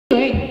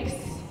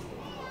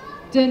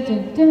Dun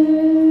dun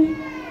dun.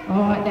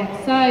 Alright then,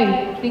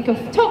 so think of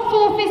top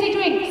 4 fizzy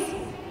drinks.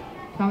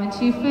 Coming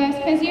to you first,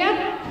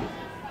 Kezia.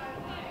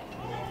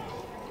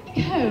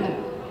 Go.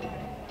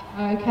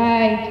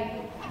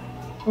 Okay.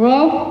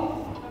 Rob,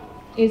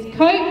 is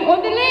Coke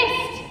on the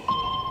list?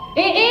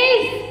 It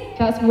is!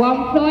 That's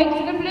 1 point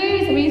to the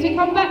Blues. It means we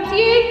come back to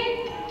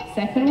you.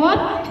 Second one.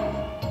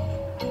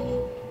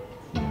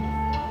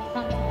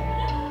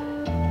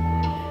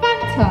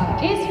 Fanta.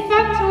 Is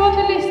Fanta on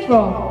the list,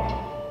 Rob?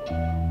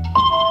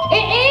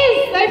 It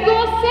is! They've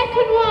got a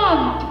second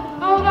one!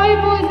 Oh no,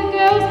 boys and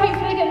girls,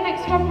 hopefully they get the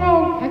next one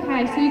wrong.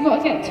 Okay, so you've got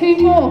to get 2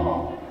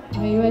 more.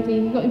 Are you ready?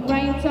 You've got your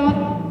brains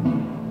on?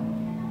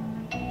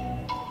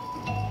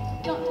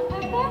 Dr.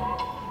 Pepper?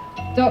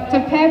 Dr.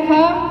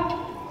 Pepper.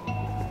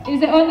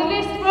 Is it on the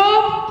list,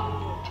 Rob?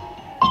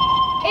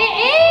 It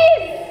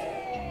is!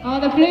 Oh,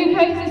 the Blue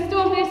Coats are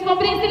storming this one,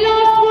 but it's the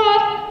last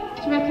one.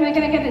 Do you reckon they're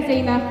going to get it,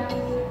 Zena?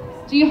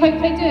 Do you hope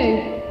they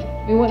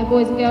do? We want the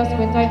boys and girls to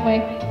win, don't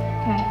we?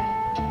 Okay.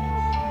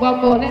 One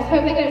more. Let's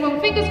hope they get it wrong.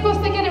 Fingers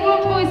crossed they get it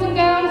wrong, boys and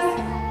girls.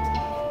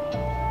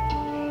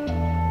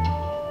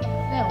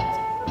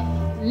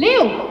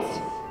 Lilt.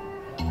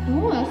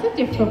 Oh, that's a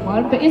different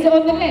one, but is it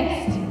on the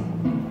list?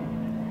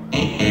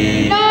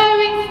 No,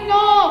 it's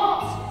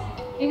not.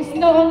 It's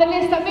not on the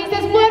list. That means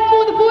there's one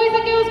more. The boys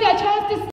and girls get a chance to